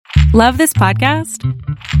Love this podcast?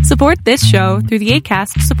 Support this show through the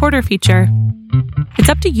Acast supporter feature. It's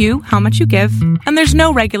up to you how much you give, and there's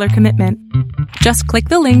no regular commitment. Just click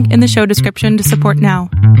the link in the show description to support now.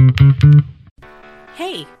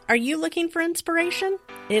 Hey, are you looking for inspiration?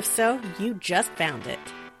 If so, you just found it.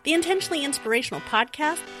 The Intentionally Inspirational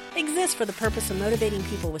podcast exists for the purpose of motivating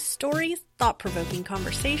people with stories, thought-provoking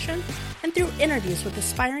conversation, and through interviews with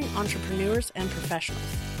aspiring entrepreneurs and professionals.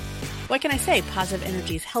 What can I say? Positive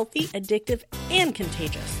energy is healthy, addictive, and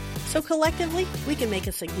contagious. So collectively, we can make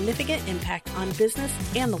a significant impact on business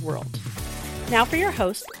and the world. Now for your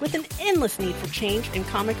host, with an endless need for change and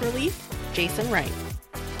comic relief, Jason Wright.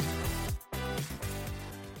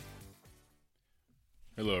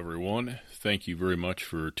 Hello, everyone. Thank you very much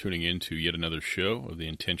for tuning in to yet another show of the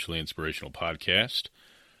Intentionally Inspirational podcast.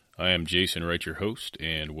 I am Jason Wright, your host,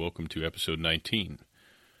 and welcome to episode 19.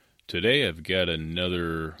 Today, I've got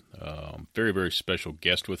another very, very special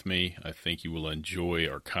guest with me. I think you will enjoy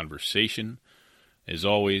our conversation. As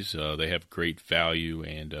always, they have great value,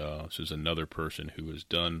 and this is another person who has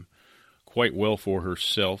done quite well for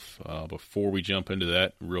herself. Before we jump into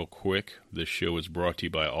that real quick, this show is brought to you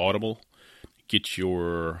by Audible. Get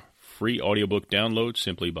your free audiobook download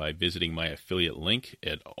simply by visiting my affiliate link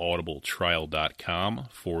at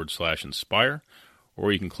audibletrial.com/inspire,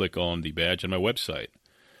 or you can click on the badge on my website.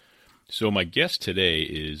 So my guest today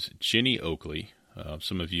is Ginny Oakley.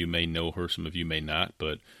 Some of you may know her, some of you may not,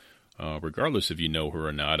 but regardless if you know her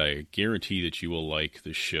or not, I guarantee that you will like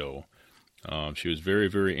the show. She was very,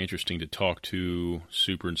 very interesting to talk to,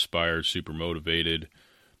 super inspired, super motivated.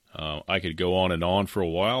 I could go on and on for a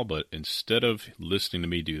while, but instead of listening to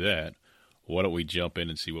me do that, why don't we jump in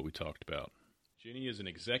and see what we talked about. Ginny is an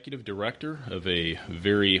executive director of a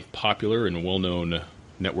very popular and well-known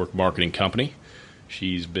network marketing company.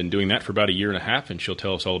 She's been doing that for about a year and a half, and she'll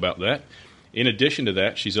tell us all about that. In addition to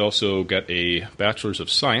that, she's also got a Bachelor's of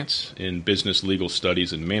Science in Business, Legal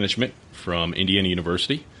Studies, and Management from Indiana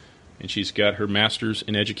University, and she's got her Master's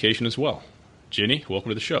in Education as well. Ginny,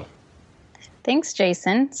 welcome to the show. Thanks,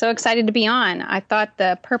 Jason. So excited to be on. I thought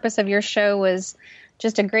the purpose of your show was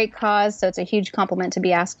just a great cause, so it's a huge compliment to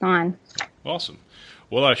be asked on. Awesome.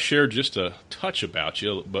 Well, I shared just a touch about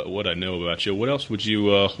you, but what I know about you. What else would you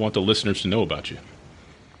want the listeners to know about you?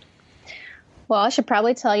 Well, I should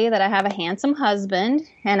probably tell you that I have a handsome husband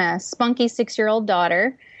and a spunky 6-year-old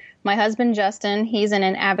daughter. My husband, Justin, he's in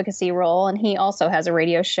an advocacy role, and he also has a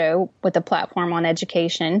radio show with a platform on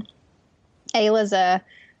education. Ayla's a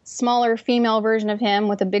smaller female version of him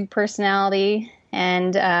with a big personality,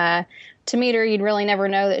 and to meet her, you'd really never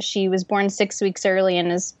know that she was born 6 weeks early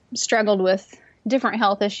and has struggled with different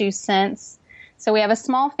health issues since. So we have a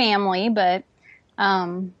small family, but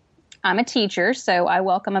I'm a teacher, so I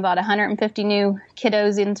welcome about 150 new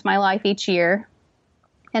kiddos into my life each year,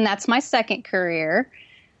 and that's my second career.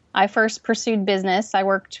 I first pursued business. I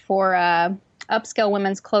worked for a upscale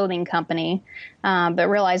women's clothing company, but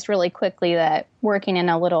realized really quickly that working in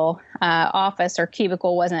a little office or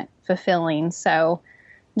cubicle wasn't fulfilling. So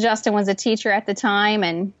Justin was a teacher at the time,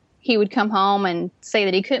 and he would come home and say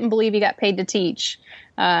that he couldn't believe he got paid to teach.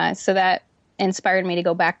 So that inspired me to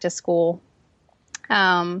go back to school,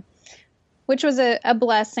 which was a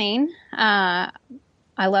blessing. I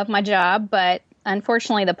love my job, but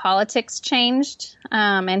unfortunately the politics changed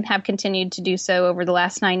and have continued to do so over the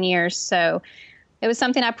last 9 years. So it was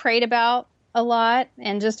something I prayed about a lot,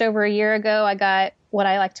 and just over a year ago I got what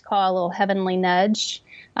I like to call a little heavenly nudge,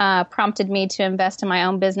 prompted me to invest in my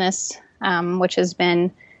own business, which has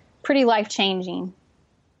been pretty life-changing.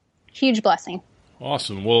 Huge blessing.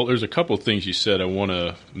 Awesome. Well, there's a couple of things you said I want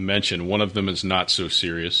to mention. One of them is not so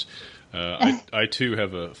serious. I too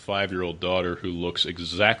have a 5-year-old daughter who looks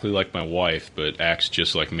exactly like my wife, but acts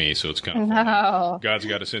just like me, so it's kind of funny. God's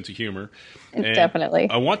got a sense of humor. And definitely.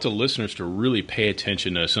 I want the listeners to really pay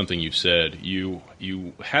attention to something you've said. You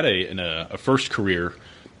had a first career,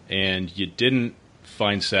 and you didn't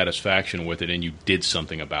find satisfaction with it, and you did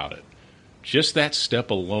something about it. Just that step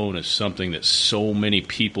alone is something that so many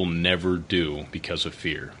people never do because of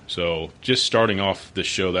fear. So just starting off the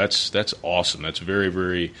show, that's awesome. That's very,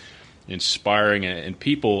 very inspiring, and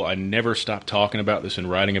people, I never stop talking about this and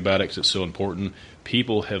writing about it because it's so important.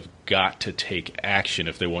 People have got to take action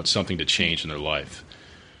if they want something to change in their life.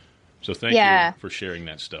 So thank you for sharing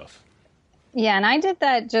that stuff. Yeah, and I did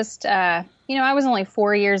that just, I was only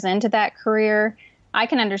 4 years into that career. I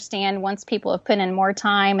can understand once people have put in more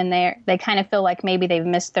time and they kind of feel like maybe they've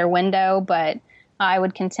missed their window, but I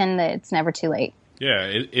would contend that it's never too late. Yeah,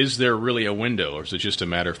 is there really a window, or is it just a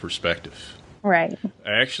matter of perspective? Right.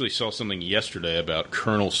 I actually saw something yesterday about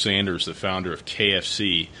Colonel Sanders, the founder of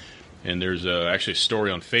KFC, and there's actually a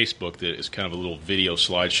story on Facebook that is kind of a little video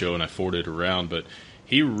slideshow, and I forwarded it around, but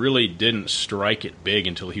he really didn't strike it big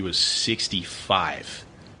until he was 65.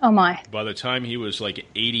 Oh, my. By the time he was like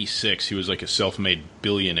 86, he was like a self-made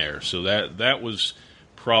billionaire. So that was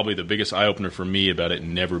probably the biggest eye-opener for me about it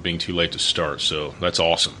never being too late to start. So that's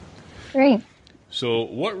awesome. Great. So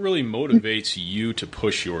what really motivates you to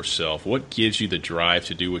push yourself? What gives you the drive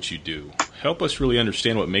to do what you do? Help us really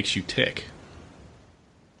understand what makes you tick.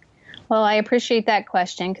 Well, I appreciate that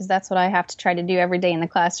question because that's what I have to try to do every day in the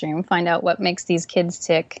classroom, find out what makes these kids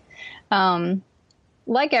tick.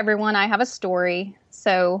 Like everyone, I have a story.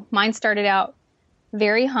 So mine started out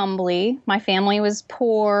very humbly. My family was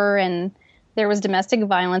poor and there was domestic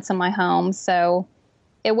violence in my home. So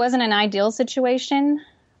it wasn't an ideal situation,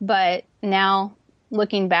 but now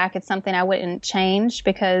looking back, it's something I wouldn't change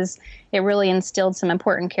because it really instilled some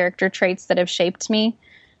important character traits that have shaped me.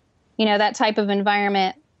 You know, that type of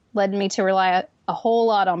environment led me to rely a whole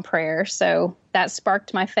lot on prayer. So that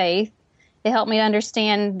sparked my faith. It helped me to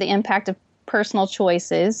understand the impact of personal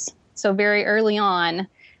choices. So very early on,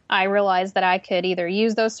 I realized that I could either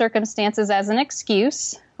use those circumstances as an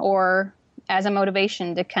excuse or as a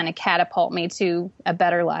motivation to kind of catapult me to a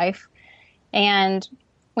better life. And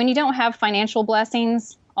when you don't have financial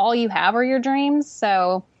blessings, all you have are your dreams.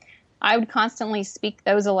 So I would constantly speak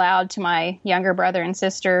those aloud to my younger brother and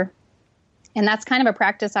sister. And that's kind of a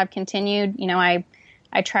practice I've continued. You know, I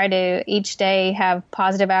try to each day have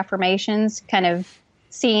positive affirmations, kind of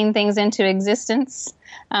seeing things into existence.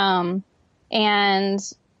 And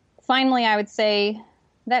finally, I would say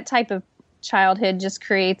that type of childhood just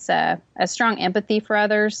creates a strong empathy for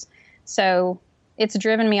others. So it's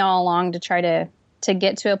driven me all along to try to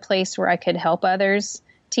get to a place where I could help others.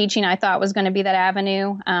 Teaching, I thought, was going to be that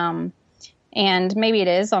avenue. And maybe it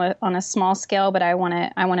is on a small scale, but I want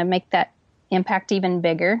to make that impact even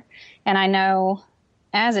bigger. And I know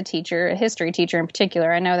as a teacher, a history teacher in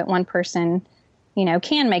particular, I know that one person, you know,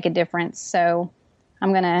 can make a difference. So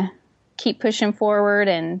I'm going to keep pushing forward.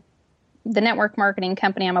 And the network marketing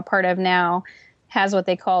company I'm a part of now has what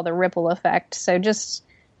they call the ripple effect. So just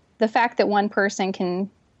the fact that one person can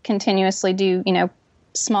continuously do, you know,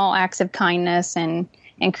 small acts of kindness and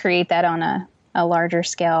create that on a larger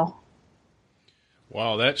scale.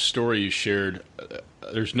 Wow, that story you shared,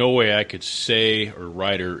 there's no way I could say or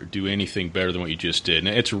write or do anything better than what you just did. And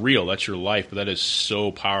it's real, that's your life, but that is so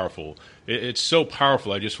powerful. It's so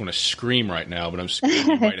powerful, I just want to scream right now, but I'm scared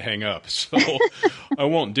you might hang up. So I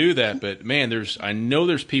won't do that. But man, I know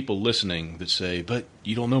there's people listening that say, but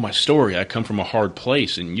you don't know my story. I come from a hard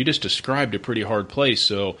place, and you just described a pretty hard place.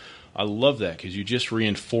 So I love that because you just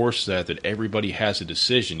reinforce that everybody has a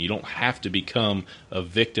decision. You don't have to become a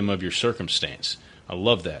victim of your circumstance. I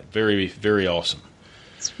love that. Very, very awesome.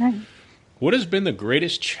 That's right. What has been the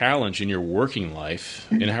greatest challenge in your working life,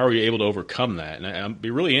 and how are you able to overcome that? And I'd be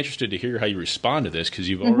really interested to hear how you respond to this because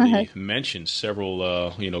you've already mentioned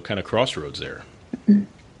several, kind of crossroads there.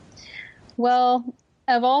 Well,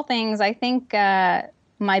 of all things, I think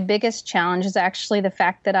my biggest challenge is actually the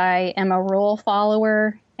fact that I am a rule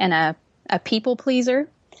follower and a people pleaser.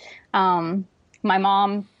 My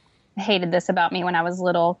mom hated this about me when I was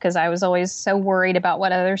little because I was always so worried about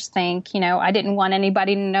what others think. You know, I didn't want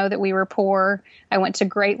anybody to know that we were poor. I went to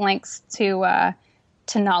great lengths to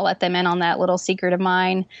not let them in on that little secret of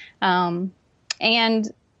mine.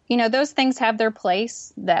 And, you know, those things have their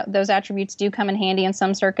place. Those attributes do come in handy in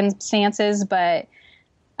some circumstances, but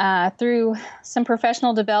through some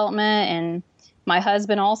professional development and my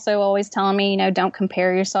husband also always telling me, you know, don't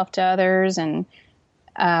compare yourself to others and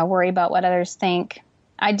worry about what others think,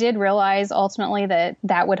 I did realize ultimately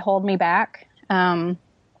that would hold me back.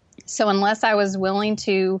 So unless I was willing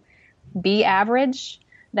to be average,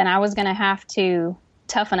 then I was going to have to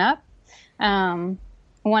toughen up. One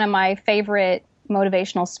of my favorite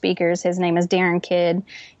motivational speakers, his name is Darren Kidd,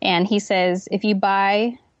 and he says, if you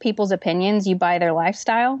buy people's opinions, you buy their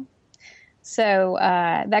lifestyle. So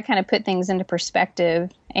that kind of put things into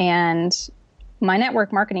perspective. And my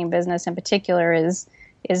network marketing business in particular is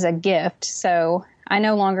a gift. So I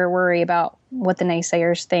no longer worry about what the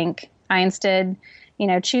naysayers think. I instead, you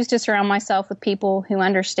know, choose to surround myself with people who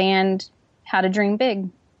understand how to dream big.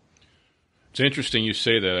 It's interesting you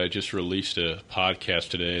say that. I just released a podcast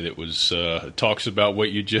today that was talks about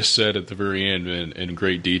what you just said at the very end in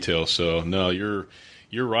great detail. So no, you're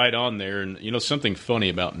right on there. And you know, something funny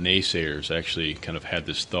about naysayers. I actually kind of had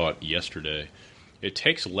this thought yesterday. It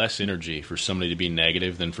takes less energy for somebody to be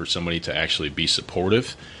negative than for somebody to actually be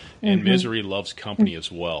supportive. And misery loves company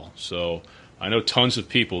as well. So I know tons of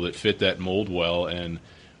people that fit that mold well. And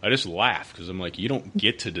I just laugh because I'm like, you don't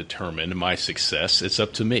get to determine my success. It's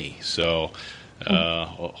up to me. So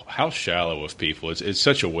how shallow of people. It's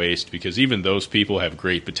such a waste because even those people have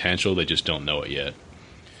great potential. They just don't know it yet.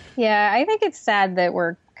 Yeah, I think it's sad that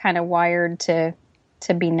we're kind of wired to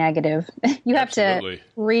be negative. You have to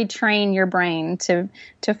retrain your brain to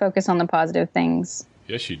focus on the positive things.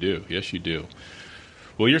 Yes, you do. Yes, you do.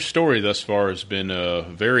 Well, your story thus far has been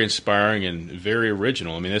very inspiring and very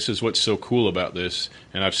original. I mean, this is what's so cool about this,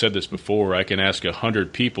 and I've said this before, I can ask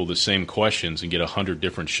 100 people the same questions and get 100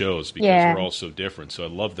 different shows because we're all so different. So I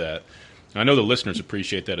love that. I know the listeners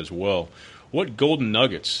appreciate that as well. What golden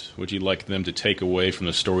nuggets would you like them to take away from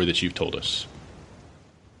the story that you've told us?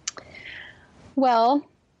 Well,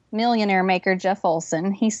 millionaire maker Jeff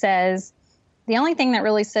Olson, he says, the only thing that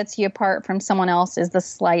really sets you apart from someone else is the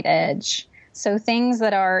slight edge. So things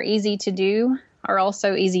that are easy to do are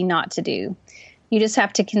also easy not to do. You just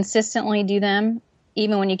have to consistently do them,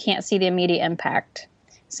 even when you can't see the immediate impact.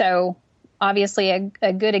 So obviously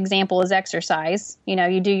a good example is exercise. You know,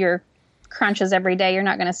 you do your crunches every day. You're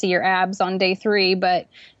not going to see your abs on day 3, but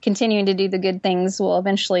continuing to do the good things will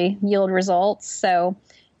eventually yield results. So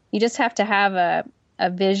you just have to have a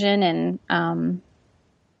vision and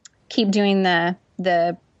keep doing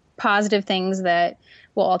the positive things that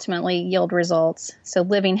will ultimately yield results. So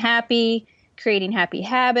living happy, creating happy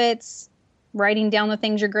habits, writing down the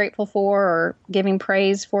things you're grateful for or giving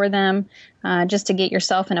praise for them, just to get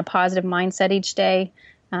yourself in a positive mindset each day,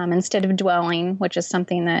 instead of dwelling, which is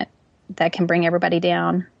something that can bring everybody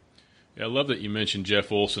down. Yeah, I love that you mentioned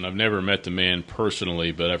Jeff Olson. I've never met the man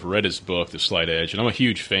personally, but I've read his book, The Slight Edge, and I'm a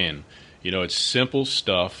huge fan. You know, it's simple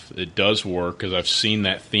stuff. It does work because I've seen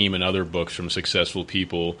that theme in other books from successful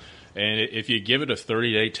people. And if you give it a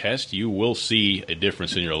 30-day test, you will see a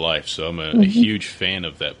difference in your life. So I'm a huge fan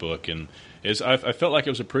of that book. And I felt like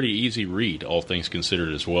it was a pretty easy read, all things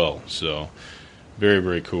considered as well. So very,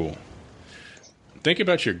 very cool. Think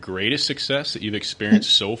about your greatest success that you've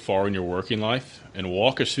experienced so far in your working life and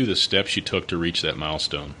walk us through the steps you took to reach that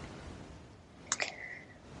milestone.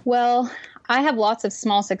 Well, I have lots of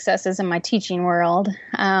small successes in my teaching world.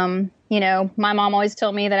 You know, my mom always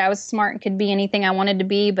told me that I was smart and could be anything I wanted to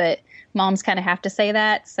be, but moms kind of have to say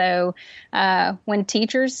that. So when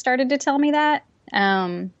teachers started to tell me that,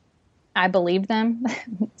 I believed them.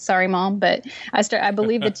 Sorry, Mom, but I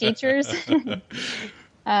believed the teachers.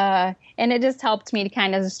 And it just helped me to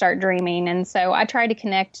kind of start dreaming. And so I try to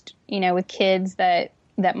connect, you know, with kids that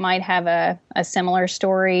might have a similar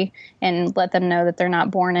story and let them know that they're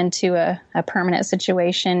not born into a permanent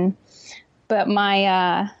situation. But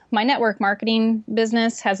my network marketing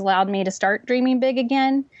business has allowed me to start dreaming big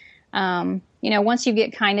again. You know, once you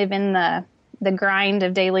get kind of in the grind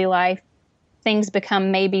of daily life, things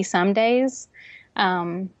become maybe some days.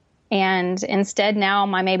 And instead now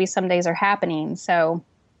my maybe some days are happening. So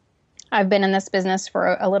I've been in this business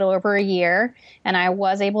for a little over a year, and I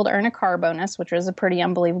was able to earn a car bonus, which was a pretty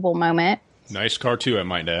unbelievable moment. Nice car too, I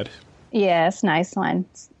might add. Yes, nice one.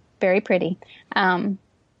 It's very pretty. And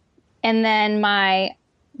then my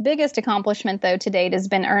biggest accomplishment, though, to date has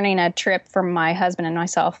been earning a trip for my husband and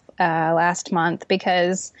myself last month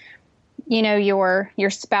because, you know, your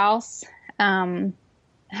spouse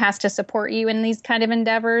has to support you in these kind of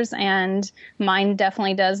endeavors, and mine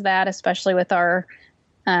definitely does that, especially with our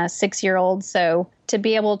 6-year-old. So to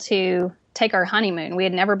be able to take our honeymoon, we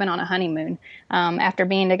had never been on a honeymoon after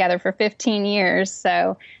being together for 15 years.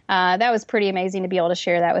 So that was pretty amazing to be able to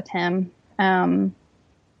share that with him.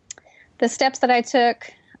 The steps that I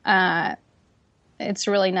took, it's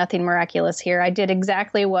really nothing miraculous here. I did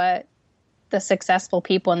exactly what the successful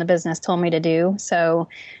people in the business told me to do. So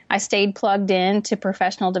I stayed plugged in to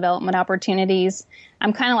professional development opportunities.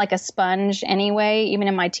 I'm kind of like a sponge anyway, even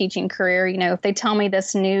in my teaching career. You know, if they tell me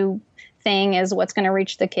this new thing is what's going to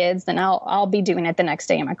reach the kids, then I'll be doing it the next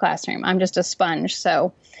day in my classroom. I'm just a sponge.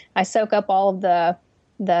 So I soak up all of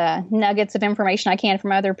the nuggets of information I can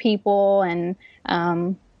from other people and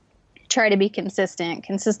try to be consistent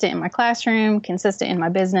in my classroom, consistent in my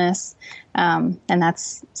business. And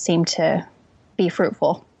that's seemed to be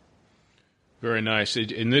fruitful. Very nice.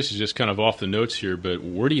 And this is just kind of off the notes here, but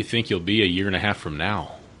where do you think you'll be a year and a half from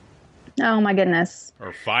now? Oh my goodness.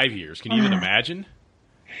 Or 5 years. Can you even imagine?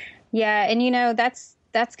 Yeah. And you know, that's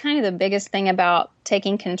kind of the biggest thing about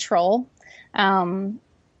taking control.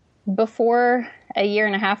 Before a year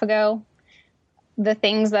and a half ago, the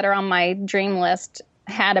things that are on my dream list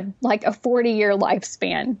had a 40-year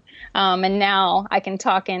lifespan. And now I can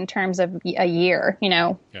talk in terms of a year, you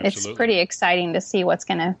know. Absolutely. It's pretty exciting to see what's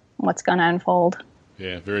going to unfold.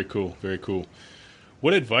 Yeah, very cool. Very cool.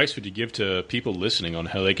 What advice would you give to people listening on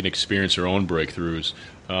how they can experience their own breakthroughs?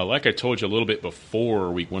 Like I told you a little bit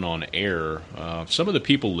before we went on air, some of the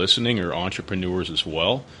people listening are entrepreneurs as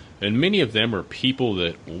well, and many of them are people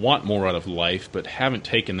that want more out of life but haven't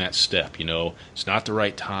taken that step. It's not the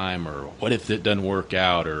right time, or what if it doesn't work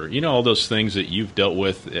out, or, all those things that you've dealt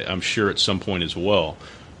with, I'm sure, at some point as well.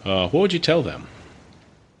 What would you tell them?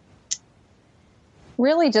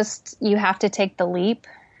 Really just you have to take the leap.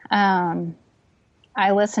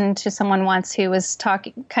 I listened to someone once who was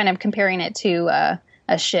kind of comparing it to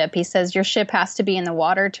a ship. He says your ship has to be in the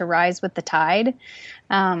water to rise with the tide,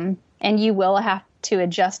 and you will have to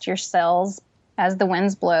adjust your sails as the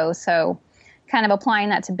winds blow. So kind of applying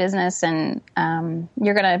that to business, and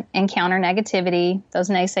you're going to encounter negativity, those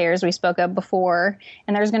naysayers we spoke of before,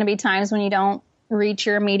 and there's going to be times when you don't reach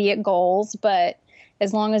your immediate goals, but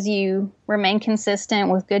as long as you remain consistent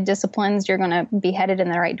with good disciplines, you're going to be headed in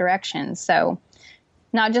the right direction. So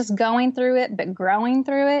not just going through it, but growing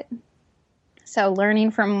through it. So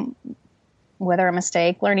learning from whether a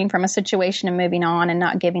mistake, learning from a situation and moving on and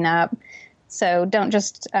not giving up. So don't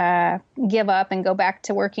just give up and go back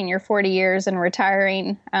to working your 40 years and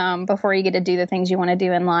retiring before you get to do the things you want to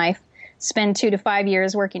do in life. Spend 2 to 5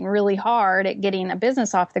 years working really hard at getting a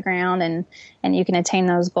business off the ground, and you can attain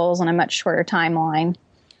those goals on a much shorter timeline.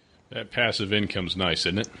 That passive income's nice,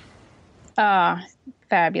 isn't it?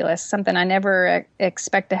 Fabulous. Something I never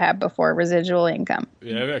expect to have before, residual income.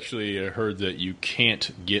 Yeah, I've actually heard that you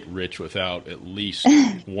can't get rich without at least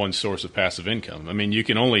one source of passive income. I mean, you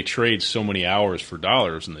can only trade so many hours for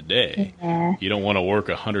dollars in the day. Yeah. You don't want to work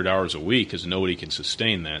 100 hours a week because nobody can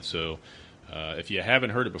sustain that. So if you haven't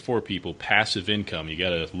heard it before, people, passive income, you got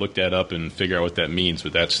to look that up and figure out what that means,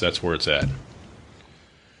 but that's where it's at.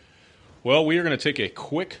 Well, we are going to take a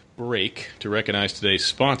quick break to recognize today's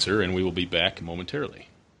sponsor, and we will be back momentarily.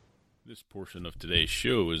 This portion of today's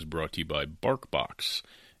show is brought to you by BarkBox.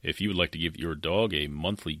 If you would like to give your dog a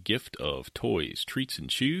monthly gift of toys, treats,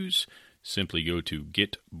 and chews, simply go to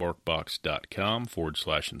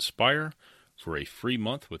getbarkbox.com/inspire for a free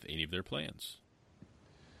month with any of their plans.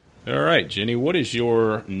 All right, Jenny, what is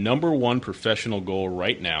your number one professional goal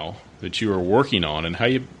right now that you are working on, and how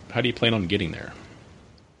do you plan on getting there?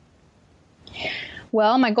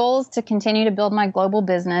 Well, my goal is to continue to build my global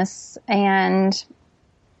business, and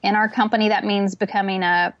in our company, that means becoming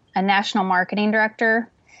a national marketing director.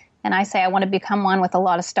 And I say I want to become one with a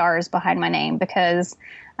lot of stars behind my name, because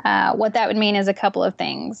what that would mean is a couple of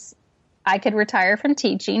things. I could retire from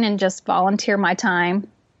teaching and just volunteer my time.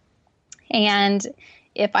 And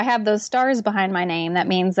if I have those stars behind my name, that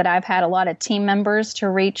means that I've had a lot of team members to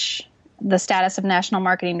reach the status of national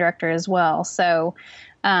marketing director as well. So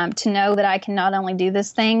to know that I can not only do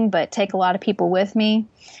this thing, but take a lot of people with me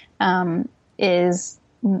is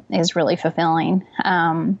really fulfilling.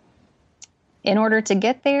 In order to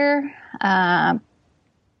get there, I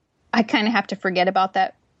kind of have to forget about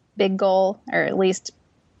that big goal, or at least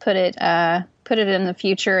put it in the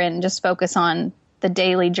future and just focus on the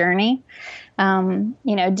daily journey. Doing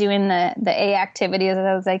the A activities,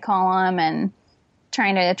 as they call them, and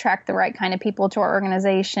trying to attract the right kind of people to our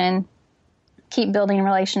organization, keep building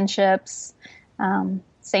relationships.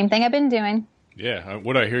 Same thing I've been doing. Yeah.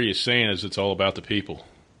 What I hear you saying is it's all about the people.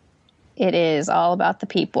 It is all about the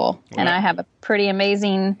people. Well, and I have a pretty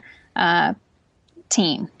amazing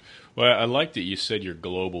team. Well, I like that you said your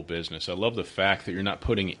global business. I love the fact that you're not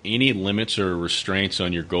putting any limits or restraints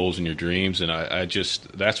on your goals and your dreams, and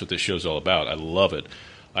that's what this show's all about. I love it.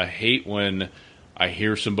 I hate when I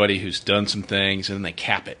hear somebody who's done some things and then they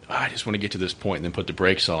cap it. I just want to get to this point and then put the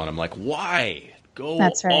brakes on. I'm like, why? Go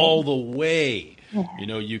all the way.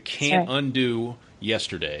 Yeah. You can't undo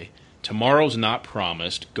yesterday. Tomorrow's not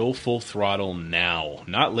promised. Go full throttle now.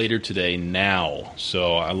 Not later today, now.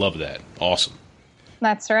 So I love that. Awesome.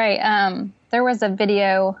 That's right. There was a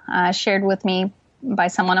video shared with me by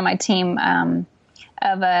someone on my team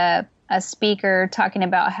of a speaker talking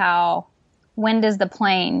about how, when does the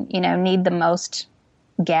plane, need the most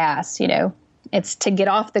gas? It's to get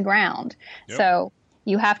off the ground. Yep. So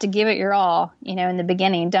you have to give it your all, in the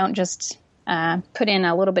beginning. Don't just put in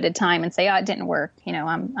a little bit of time and say, oh, it didn't work.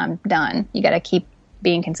 I'm done. You got to keep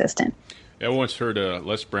being consistent. I once heard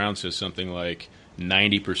Les Brown says something like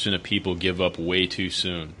 90% of people give up way too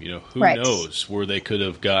soon. Who knows where they could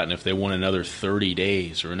have gotten if they went another 30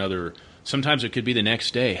 days or another. Sometimes it could be the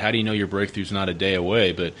next day. How do you know your breakthrough's not a day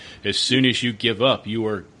away? But as soon as you give up, you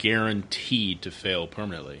are guaranteed to fail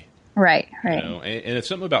permanently. Right. And it's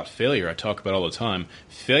something about failure I talk about all the time.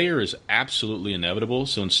 Failure is absolutely inevitable.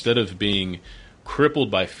 So instead of being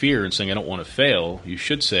crippled by fear and saying, I don't want to fail, you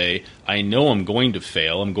should say, I know I'm going to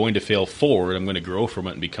fail. I'm going to fail forward. I'm going to grow from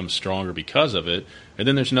it and become stronger because of it. And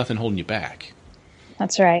then there's nothing holding you back.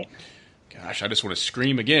 That's right. Gosh, I just want to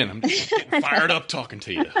scream again. I'm just getting fired up talking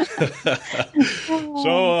to you.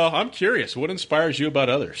 So I'm curious, what inspires you about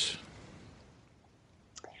others?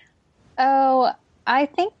 Oh, I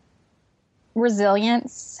think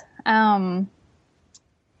resilience. We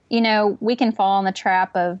can fall in the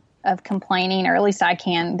trap of complaining, or at least I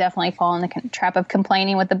can definitely fall in the trap of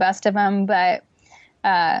complaining with the best of them. But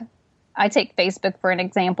I take Facebook for an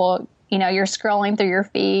example. You're scrolling through your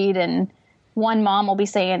feed and one mom will be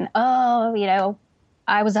saying, oh,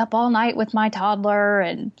 I was up all night with my toddler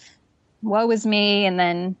and woe is me. And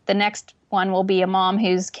then the next one will be a mom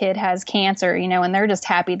whose kid has cancer, and they're just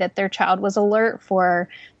happy that their child was alert for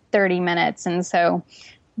 30 minutes. And so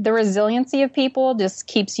the resiliency of people just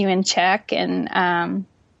keeps you in check. And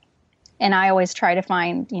I always try to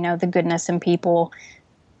find, the goodness in people.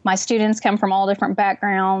 My students come from all different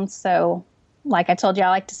backgrounds. So like I told you, I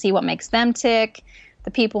like to see what makes them tick. The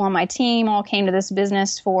people on my team all came to this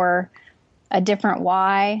business for a different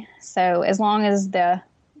why. So as long as the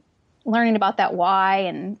learning about that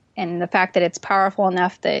why and the fact that it's powerful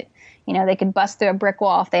enough that, they could bust through a brick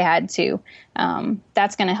wall if they had to,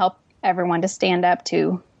 that's going to help everyone to stand up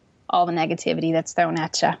to all the negativity that's thrown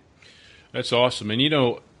at you. That's awesome.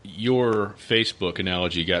 And, your Facebook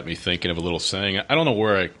analogy got me thinking of a little saying. I don't know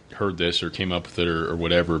where I heard this or came up with it or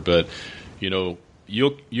whatever, but, you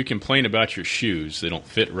complain about your shoes. They don't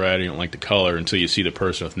fit right. You don't like the color until you see the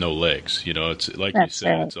person with no legs. It's like you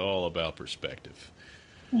said, right. It's all about perspective.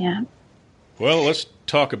 Yeah. Well, let's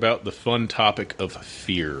talk about the fun topic of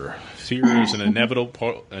fear. Fear is an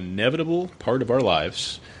inevitable part of our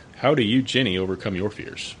lives. How do you, Jenny, overcome your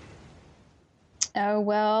fears? Oh,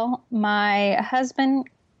 well, my husband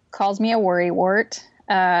calls me a worrywart.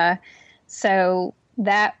 So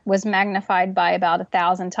that was magnified by about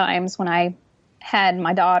 1,000 times when I had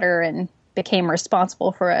my daughter and became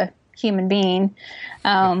responsible for a human being.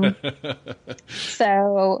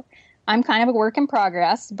 So I'm kind of a work in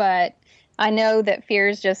progress, but I know that fear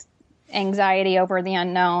is just anxiety over the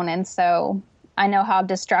unknown. And so I know how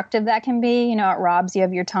destructive that can be. It robs you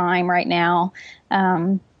of your time right now.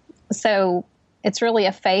 So it's really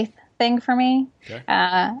a faith thing for me. Okay.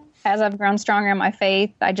 As I've grown stronger in my faith,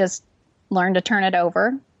 I just learned to turn it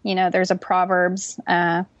over. There's a Proverbs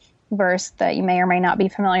verse that you may or may not be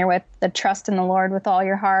familiar with, the trust in the Lord with all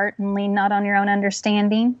your heart and lean not on your own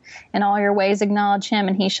understanding. In all your ways acknowledge him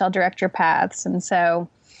and he shall direct your paths. And so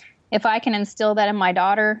if I can instill that in my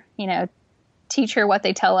daughter, teach her what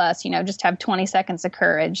they tell us, just have 20 seconds of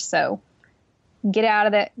courage. So get out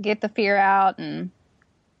of it, get the fear out and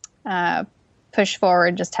push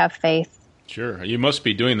forward, just have faith. Sure. You must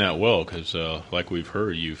be doing that well because like we've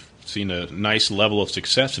heard, you've seen a nice level of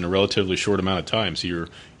success in a relatively short amount of time. So you're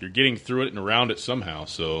getting through it and around it somehow.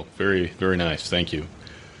 So very, very nice. Thank you.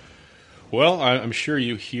 Well, I'm sure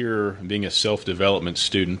you hear, being a self-development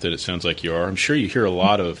student that it sounds like you are, I'm sure you hear a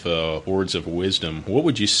lot of words of wisdom. What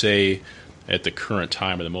would you say at the current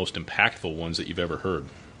time are the most impactful ones that you've ever heard?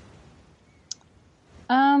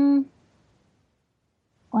 Let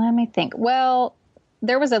me think. Well,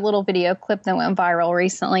 there was a little video clip that went viral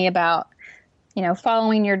recently about,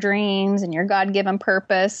 following your dreams and your God-given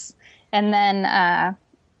purpose. And then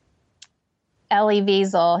Elie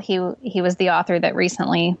Wiesel, he was the author that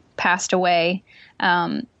recently passed away.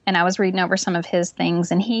 And I was reading over some of his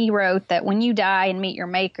things. And he wrote that when you die and meet your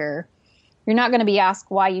maker, you're not going to be asked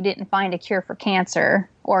why you didn't find a cure for cancer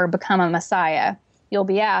or become a Messiah. You'll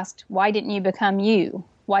be asked, why didn't you become you?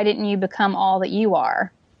 Why didn't you become all that you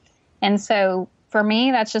are? And so for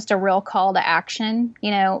me, that's just a real call to action.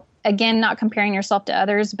 Again, not comparing yourself to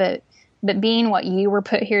others, but being what you were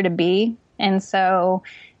put here to be. And so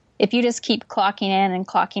if you just keep clocking in and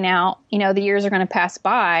clocking out, the years are going to pass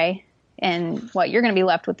by and what you're going to be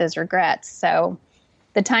left with is regrets. So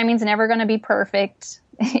the timing's never going to be perfect.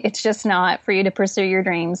 It's just not for you to pursue your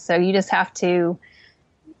dreams. So you just have to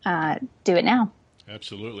do it now.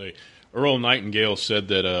 Absolutely. Earl Nightingale said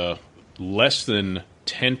that less than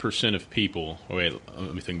 10% of people,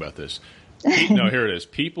 let me think about this. No, here it is.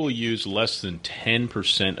 People use less than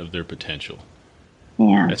 10% of their potential.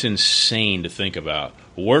 Yeah. That's insane to think about.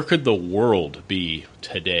 Where could the world be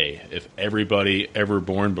today if everybody ever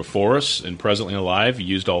born before us and presently alive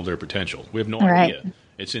used all their potential? We have no idea.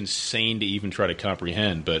 It's insane to even try to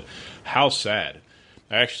comprehend, but how sad.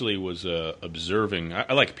 I actually was observing.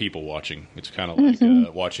 I like people watching. It's kind of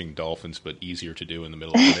like watching dolphins, but easier to do in the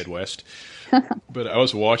middle of the Midwest. But I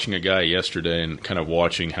was watching a guy yesterday and kind of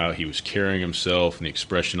watching how he was carrying himself and the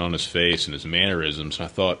expression on his face and his mannerisms. And I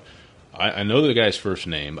thought, I know the guy's first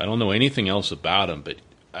name. I don't know anything else about him, but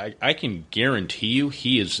I can guarantee you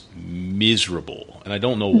he is miserable. And I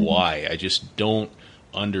don't know why. I just don't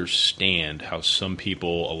understand how some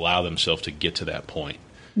people allow themselves to get to that point.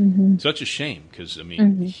 Such a shame, because, I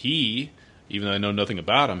mean, he, even though I know nothing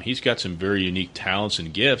about him, he's got some very unique talents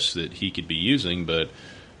and gifts that he could be using, but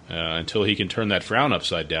until he can turn that frown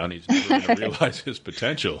upside down, he's never going to realize his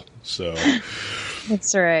potential. So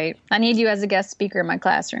That's right. I need you as a guest speaker in my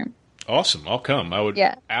classroom. Awesome. I'll come. I would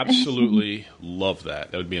absolutely love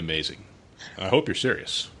that. That would be amazing. I hope you're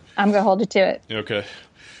serious. I'm going to hold you to it. Okay.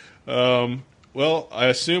 Well,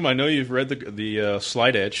 I know you've read the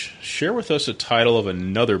Slight Edge. Share with us a title of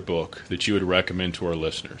another book that you would recommend to our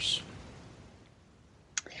listeners.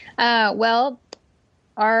 Well,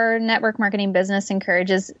 our network marketing business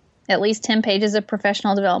encourages at least 10 pages of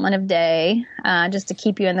professional development a day, just to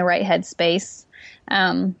keep you in the right headspace.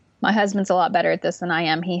 My husband's a lot better at this than I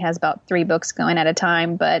am. He has about 3 books going at a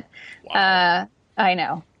time, but wow. I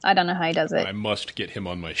know. I don't know how he does it. I must get him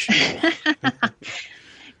on my show.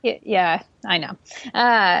 Yeah, I know.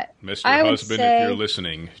 Mr. Husband, if you're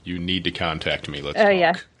listening, you need to contact me. Let's talk.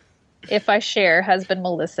 Yeah. If I share, husband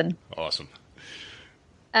will listen. Awesome.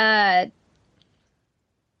 Our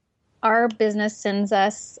business sends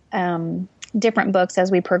us different books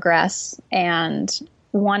as we progress, and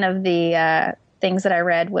one of the things that I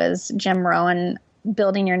read was Jim Rohn,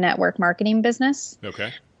 Building Your Network Marketing Business.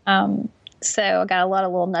 Okay. So I got a lot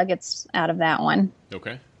of little nuggets out of that one.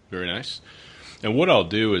 Okay, very nice. And what I'll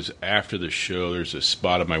do is after the show, there's a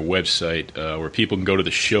spot on my website where people can go to the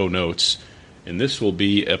show notes, and this will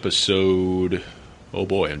be episode, oh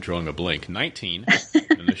boy, I'm drawing a blank, 19,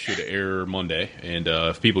 and this should air Monday. And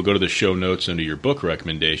if people go to the show notes under your book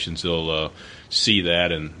recommendations, they'll see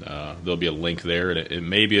that, and there'll be a link there. And it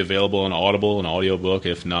may be available on Audible, an audiobook.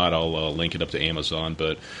 If not, I'll link it up to Amazon.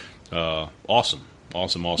 But awesome.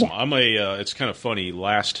 Yeah. It's kind of funny,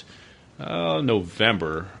 last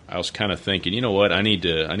November, I was kind of thinking, you know what, I need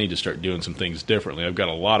to start doing some things differently. I've got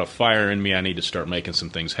a lot of fire in me. I need to start making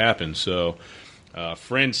some things happen. So a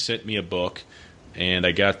friend sent me a book, and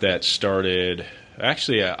I got that started.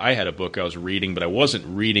 Actually, I had a book I was reading, but I wasn't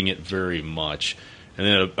reading it very much. And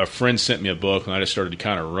then a friend sent me a book, and I just started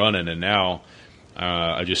kind of running, and now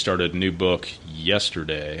I just started a new book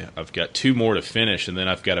yesterday. I've got 2 more to finish, and then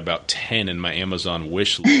I've got about 10 in my Amazon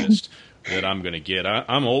wish list that I'm going to get.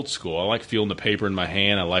 I'm old school. I like feeling the paper in my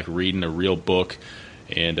hand. I like reading a real book,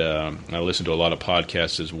 and I listen to a lot of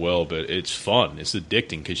podcasts as well, but it's fun. It's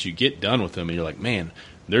addicting because you get done with them, and you're like, man,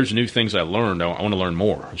 there's new things I learned. I want to learn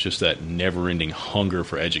more. It's just that never-ending hunger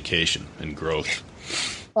for education and growth.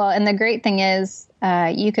 Well, and the great thing is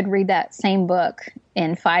you could read that same book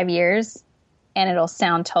in 5 years, and it'll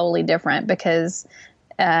sound totally different because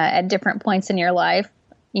at different points in your life,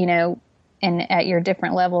 you know, and at your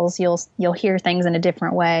different levels, you'll hear things in a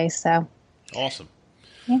different way. So awesome.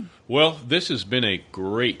 Yeah. Well, this has been a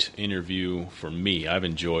great interview for me. I've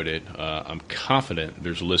enjoyed it. I'm confident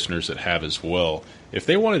there's listeners that have as well. If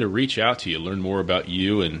they wanted to reach out to you, learn more about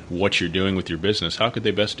you and what you're doing with your business, how could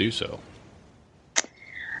they best do so?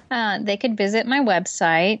 They could visit my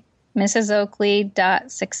website,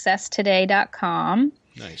 mrsoakley.successtoday.com.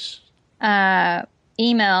 Nice.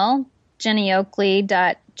 Email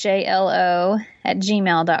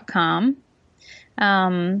jennyoakley.jlo@gmail.com.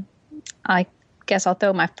 I guess I'll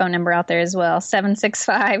throw my phone number out there as well,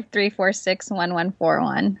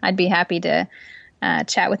 765-346-1141. I'd be happy to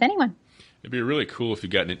chat with anyone. It'd be really cool if you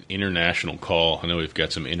got an international call. I know we've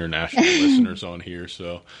got some international listeners on here,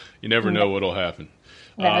 so you never know what'll happen.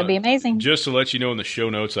 That would be amazing. Just to let you know in the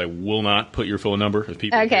show notes, I will not put your phone number. If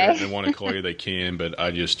people hear it and they want to call you, they can, but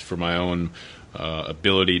I just, for my own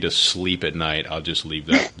ability to sleep at night, I'll just leave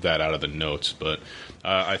that out of the notes. But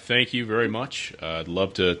I thank you very much. I'd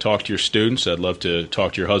love to talk to your students. I'd love to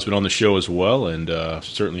talk to your husband on the show as well, and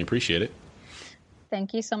certainly appreciate it.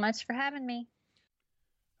 Thank you so much for having me.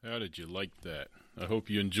 How did you like that? I hope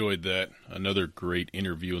you enjoyed that. Another great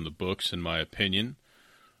interview in the books, in my opinion.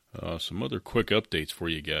 Some other quick updates for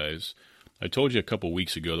you guys. I told you a couple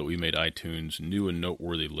weeks ago that we made iTunes' new and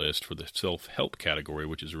noteworthy list for the self-help category,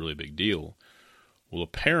 which is a really big deal. Well,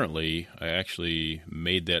 apparently, I actually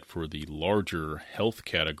made that for the larger health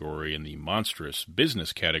category and the monstrous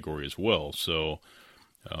business category as well. So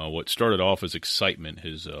what started off as excitement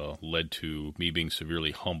has led to me being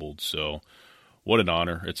severely humbled. So what an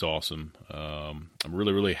honor. It's awesome. I'm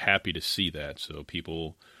really, really happy to see that. So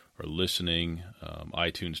people are listening.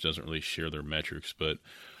 iTunes doesn't really share their metrics, but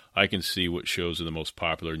I can see what shows are the most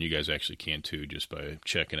popular, and you guys actually can too just by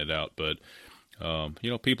checking it out. But,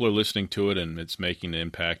 people are listening to it, and it's making an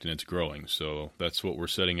impact, and it's growing. So that's what we're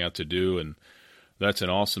setting out to do, and that's an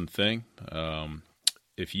awesome thing.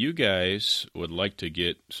 If you guys would like to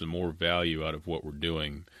get some more value out of what we're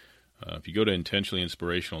doing, if you go to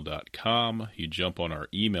intentionallyinspirational.com, you jump on our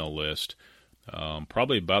email list,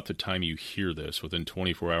 probably about the time you hear this, within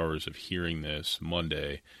 24 hours of hearing this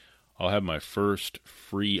Monday, I'll have my first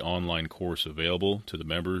free online course available to the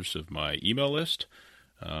members of my email list.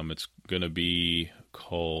 It's going to be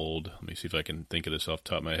called, let me see if I can think of this off the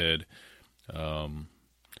top of my head,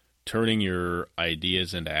 Turning Your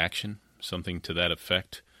Ideas into Action, something to that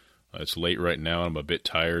effect. It's late right now, I'm a bit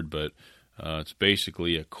tired, but it's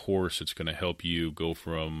basically a course that's going to help you go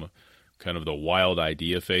from kind of the wild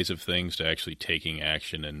idea phase of things to actually taking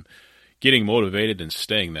action and getting motivated and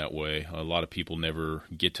staying that way. A lot of people never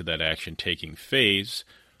get to that action-taking phase.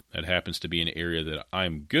 That happens to be an area that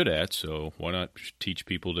I'm good at, so why not teach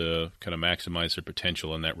people to kind of maximize their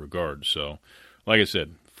potential in that regard? So, like I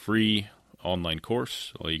said, free online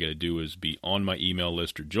course. All you got to do is be on my email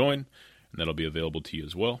list or join, and that'll be available to you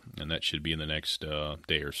as well, and that should be in the next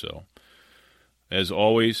day or so. As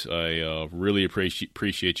always, I really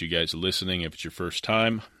appreciate you guys listening. If it's your first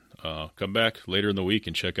time, come back later in the week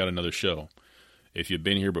and check out another show. If you've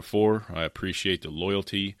been here before, I appreciate the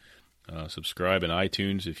loyalty. Subscribe in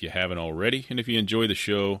iTunes if you haven't already. And if you enjoy the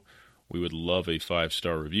show, we would love a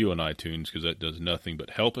 5-star review on iTunes because that does nothing but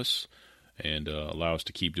help us and allow us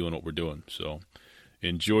to keep doing what we're doing. So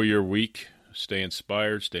enjoy your week. Stay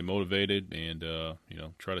inspired, stay motivated, and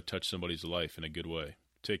try to touch somebody's life in a good way.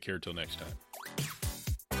 Take care till next time.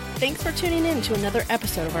 Thanks for tuning in to another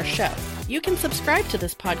episode of our show. You can subscribe to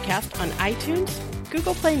this podcast on iTunes,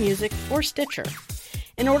 Google Play Music, or Stitcher.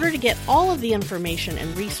 In order to get all of the information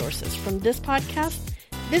and resources from this podcast,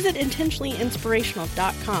 visit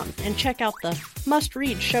intentionallyinspirational.com and check out the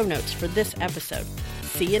must-read show notes for this episode.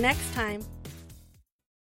 See you next time.